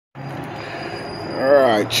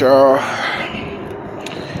Alright, y'all.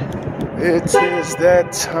 It is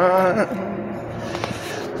that time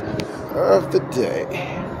of the day.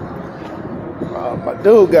 My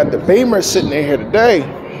dude got the Beamer sitting in here today.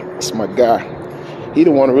 That's my guy. He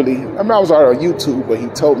didn't want to really, I was already on YouTube, but he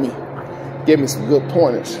told me, gave me some good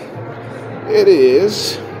pointers. It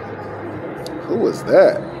is, who was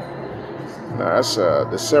that? Nah, it's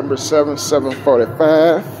December 7th,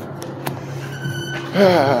 7:45.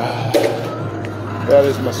 That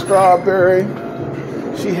is my strawberry.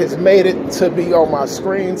 She has made it to be on my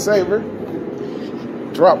screensaver.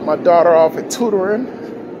 Dropped my daughter off at tutoring.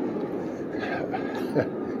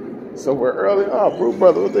 So we're early. Oh, Brew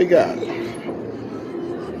Brother, what they got?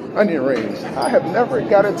 Onion rings. I have never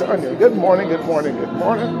got into onion. Good morning, good morning, good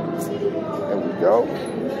morning. There we go.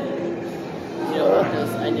 You know what?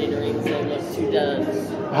 Those onion rings don't look too done.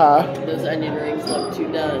 Huh? Those onion rings look too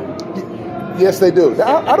done. Yes, they do.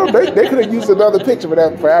 I don't. They could have used another picture for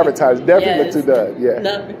that for advertising. Definitely look too done. Yeah.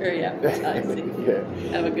 Not very appetizing. Yeah.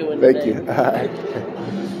 Have a good one. Thank today. you.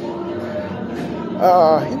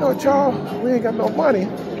 All right. You know what, y'all? We ain't got no money.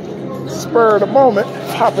 Spur of the moment,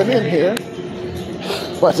 popping in here.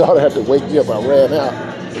 My daughter had to wake me up. I ran out.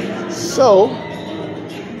 So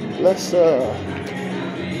let's see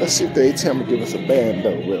if the ATM will give us a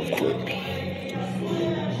bando real quick.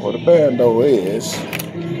 Well, the bando is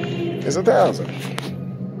 1,000.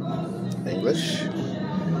 English.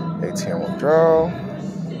 ATM withdrawal.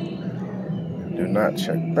 Do not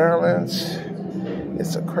check balance.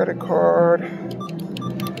 It's a credit card.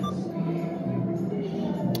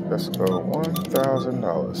 Let's go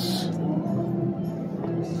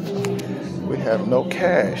 $1,000. We have no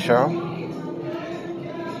cash, y'all.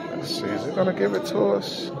 Let's see, is it gonna give it to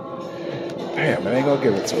us? Damn, it ain't gonna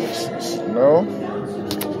give it to us. No.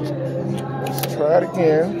 Let's try it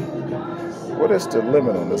again. What is the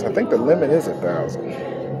limit on this? I think the limit is 1,000.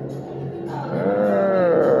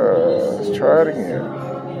 Let's try it again.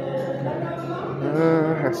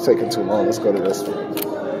 That's taking too long. Let's go to this one.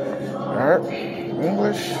 All right,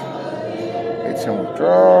 English. ATM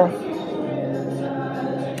withdrawal.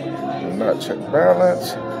 Do not check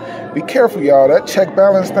balance. Be careful, y'all. That check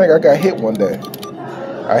balance thing, I got hit one day.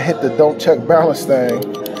 I hit the don't check balance thing.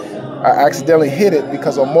 I accidentally hit it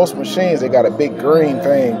because on most machines, they got a big green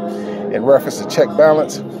thing in reference to check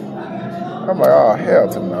balance. I'm like, oh, hell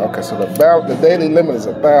to no. Okay, so the daily limit is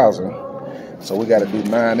 1,000. So we got to do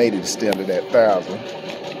 980 to stay under that 1,000.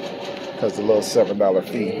 Because the little $7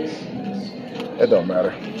 fee. It don't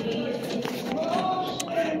matter.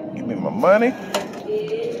 Give me my money.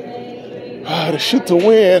 To shoot to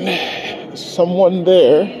win, someone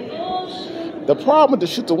there. The problem with the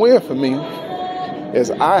shoot to win for me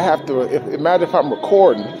is I have to, imagine if I'm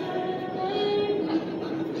recording.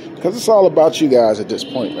 Because it's all about you guys at this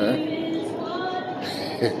point, man.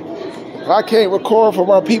 If I can't record for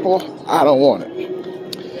my people, I don't want it.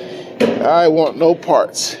 I want no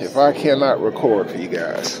parts if I cannot record for you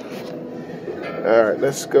guys. All right,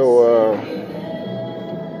 let's go. I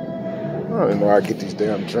don't even know how I get these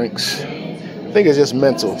damn drinks. I think it's just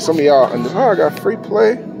mental. Some of y'all, I got free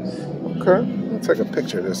play. Okay, let me take a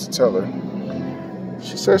picture of this to tell her.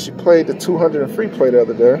 She said she played the 200 in free play the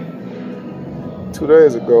other day, 2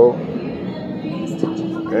 days ago,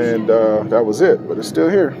 and that was it. But it's still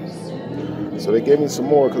here. So they gave me some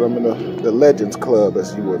more because I'm in the Legends Club,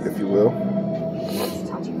 if you will.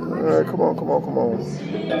 All right, come on, come on, come on.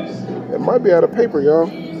 It might be out of paper, y'all.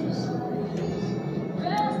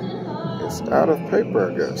 It's out of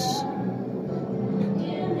paper, I guess.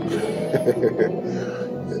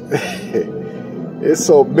 It's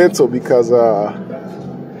so mental because,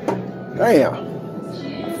 damn, I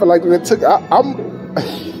feel like it took. I'm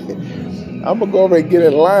gonna go over and get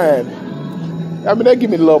in line. I mean, they give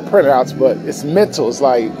me little printouts, but it's mental. It's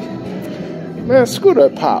like, man, screw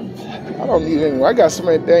that pop. I don't need any. I got so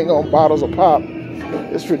many dang on bottles of pop.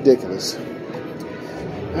 It's ridiculous.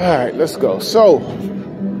 All right, let's go. So,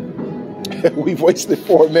 we've wasted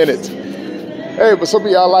 4 minutes. Hey, but some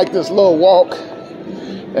of y'all like this little walk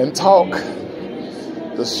and talk,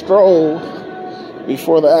 the stroll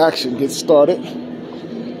before the action gets started.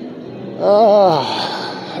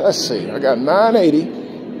 Let's see. I got 980.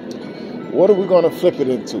 What are we going to flip it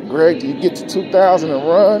into? Greg, do you get to 2,000 and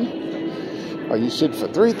run? Are you shooting for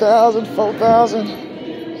 3,000, 4,000?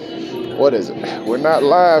 What is it? We're not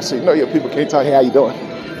live, so you know your people can't tell you how you doing.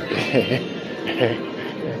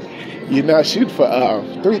 You're not shooting for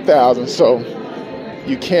 3,000, so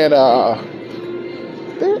you can't.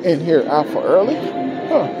 They're in here out for early.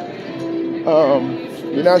 Huh.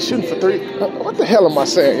 You're not shooting for 3. What the hell am I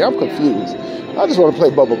saying? I'm confused. I just want to play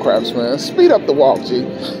bubble craps, man. Speed up the walk, G.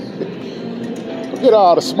 Forget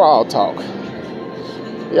all the small talk.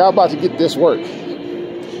 Y'all about to get this work.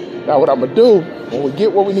 Now what I'm gonna do, when we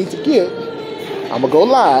get what we need to get, I'm gonna go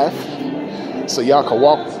live so y'all can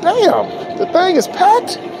walk. Damn, the thing is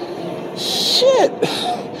packed. Shit.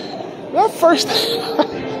 That first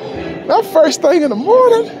thing in the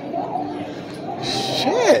morning.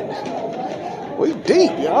 Shit. We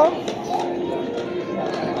deep, y'all.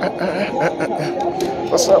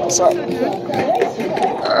 What's up? What's up?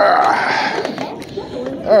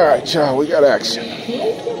 All right, y'all. We got action.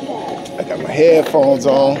 I got my headphones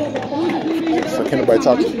on, so can't nobody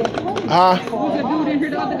talk to me. Huh? There was a dude in here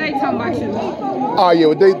the other day talking about you. Oh yeah,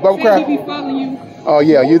 with the bubble crap. He be following you. Oh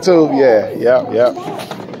yeah, YouTube. Yeah, yep.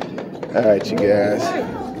 All right, you guys.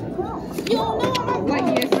 Like,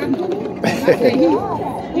 yes, I know. I said,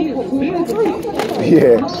 he the truth.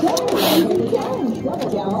 Yeah.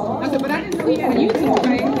 I said, but I didn't know he had a YouTube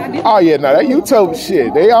page. Oh yeah, no, that YouTube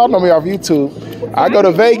shit. They all know me off YouTube. I go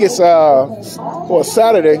to Vegas for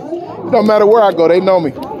Saturday. It don't matter where I go, they know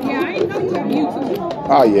me. Yeah, I ain't know you on YouTube.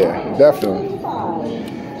 Oh yeah, definitely.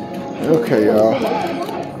 Okay, y'all.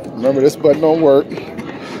 Remember, this button don't work.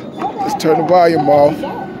 Let's turn the volume off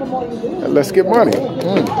and let's get money.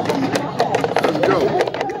 Let's go.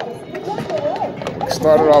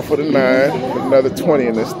 Started off with a 9, with another 20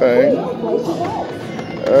 in this thing.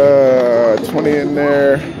 20 in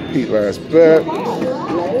there. Pete last bet.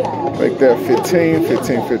 Make that 15,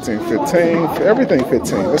 15, 15, 15. Everything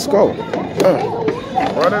 15. Let's go.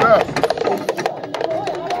 Run it up.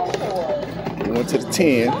 We went to the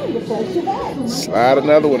 10. Slide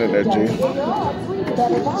another one in there, G.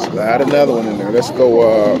 Slide another one in there. Let's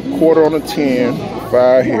go quarter on the 10.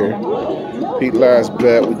 5 here. Pete last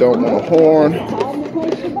bet. We don't want a horn.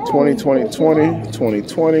 20, 20, 20, 20,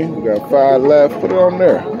 20. We got 5 left. Put it on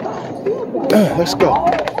there. Let's go.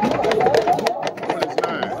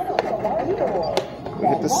 We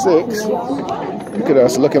hit the 6. Look at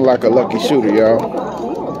us looking like a lucky shooter,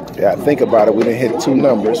 y'all. Yeah, think about it. We done hit 2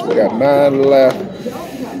 numbers. We got 9 left.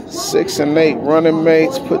 6 and 8 running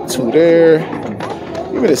mates. Put 2 there.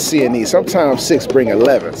 Give me the C and E. Sometimes 6 bring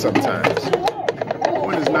 11. Sometimes.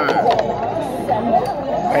 When is 9?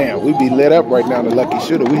 Man, we be lit up right now, the lucky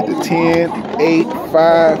shooter. We hit the 10, 8,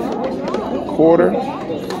 5, quarter,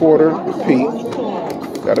 repeat.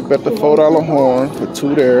 Got to bet the $4 horn. Put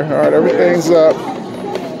 2 there. All right, everything's up.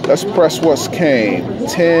 Let's press what's came.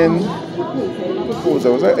 10. What was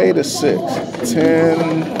that? Was that 8 or 6?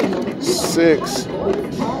 10, 6,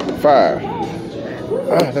 5.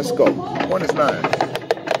 Let's go. When is 9?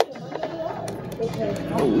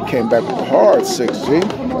 Oh, we came back with a hard 6, G.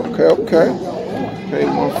 Okay. Paid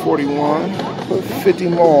 141. Put 50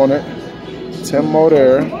 more on it. 10 more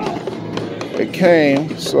there. It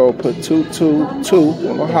came, so put 2, 2, 2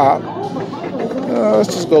 on the hop. Let's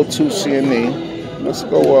just go 2 C and E. Let's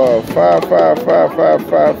go 5, 5, 5, 5,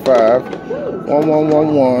 5, 5. 1, 1,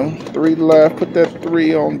 1, 1. 3 left. Put that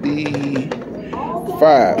 3 on the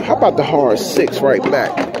 5. How about the hard 6 right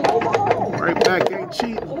back? Right back ain't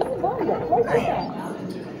cheating.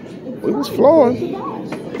 Damn. We was flowing.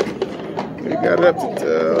 We got it up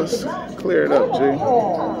to let's clear it up, G.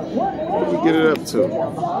 What did we get it up to?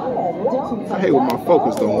 I hate when my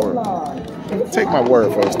focus don't work. Take my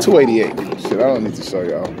word for it. It's 288. Shit, I don't need to show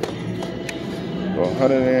y'all. Go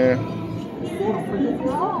 100 in.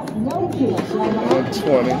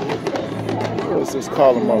 120. What was this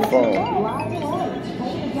calling my phone?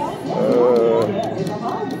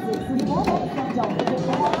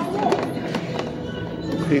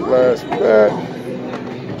 Pete last bet.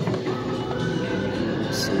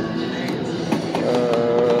 Let's see.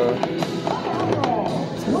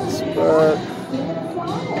 Spot.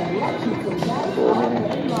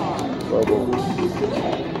 Bubble.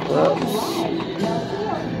 Wraps.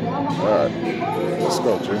 Alright. Let's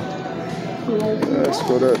go, G. Let's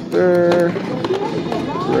go that there.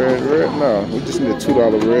 Red. No, we just need a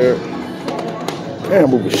 $2 red. Damn,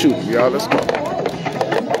 we were shooting, y'all. Let's go. Keep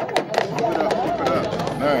it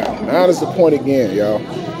up. 9 is the point again, y'all.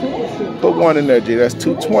 Put 1 in there, G. That's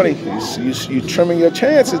 220. You trimming your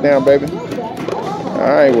chances down, baby.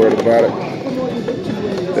 I ain't worried about it.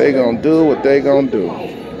 They gonna do what they gonna do.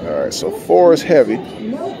 All right, so 4 is heavy.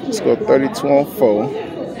 Let's go 32 on 4.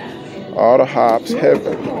 All the hops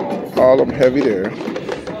heavy. All of them heavy there.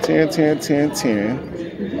 10, 10, 10,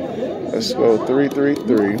 10. Let's go 3, 3,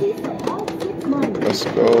 3. Let's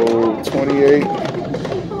go 28,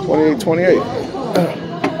 28, 28.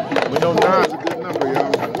 We know 9's a good number,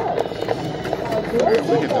 y'all. Man,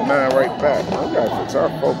 we get the 9 right back. We gotta fix our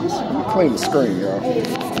focus. Let me clean the screen, y'all.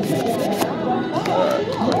 Alright,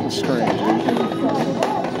 clean the screen, dude.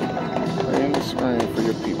 Clean the screen for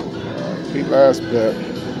your people. Pete last bet.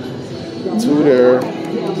 2 there.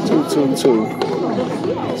 2, 2,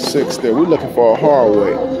 2. 6 there. We're looking for a hard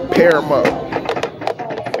way. Pair them up.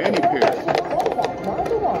 Any pair.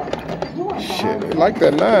 Shit, they like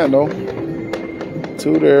that 9 though.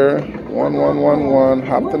 2 there. 1, 1, 1, 1.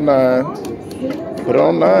 Hop the 9. Put it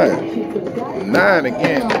on 9. 9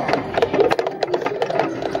 again.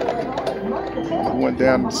 Went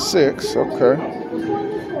down to 6. Okay.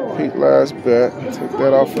 Pete last bet. Take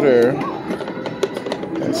that off of there.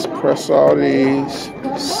 Let's press all these.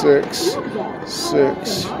 6,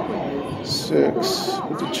 6, 6.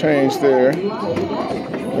 Put the change there.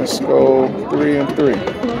 Let's go 3 and 3.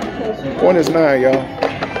 Point is 9, y'all.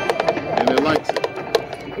 And it likes it.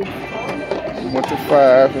 Went to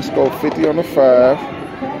 5. Let's go 50 on the 5.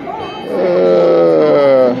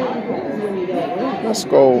 Let's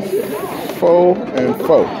go 4 and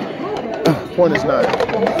 4. Point is 9.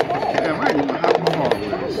 Damn, I ain't even have my hard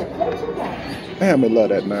ways. Damn, I love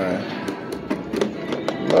that 9.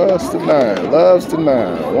 Loves the 9. Loves the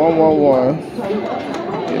 9. 1, 1, 1.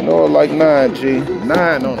 You know it like 9, G.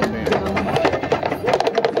 9 on it, man.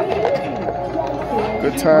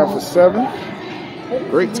 Good time for 7.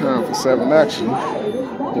 Great time for 7, actually.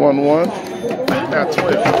 1, 1. Now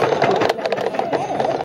 12.